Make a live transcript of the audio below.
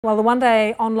Well, the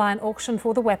one-day online auction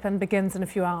for the weapon begins in a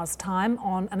few hours' time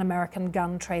on an American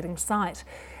gun trading site.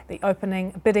 The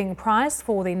opening bidding price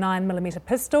for the 9mm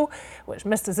pistol, which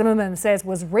Mr. Zimmerman says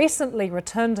was recently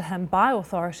returned to him by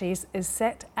authorities, is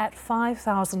set at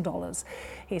 $5,000.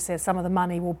 He says some of the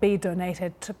money will be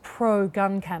donated to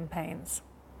pro-gun campaigns.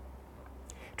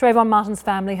 Trayvon Martin's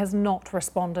family has not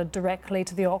responded directly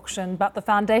to the auction, but the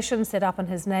foundation set up in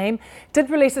his name did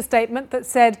release a statement that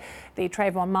said the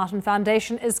Trayvon Martin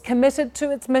Foundation is committed to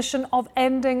its mission of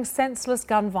ending senseless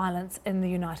gun violence in the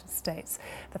United States.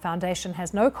 The foundation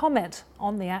has no comment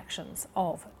on the actions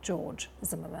of George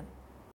Zimmerman.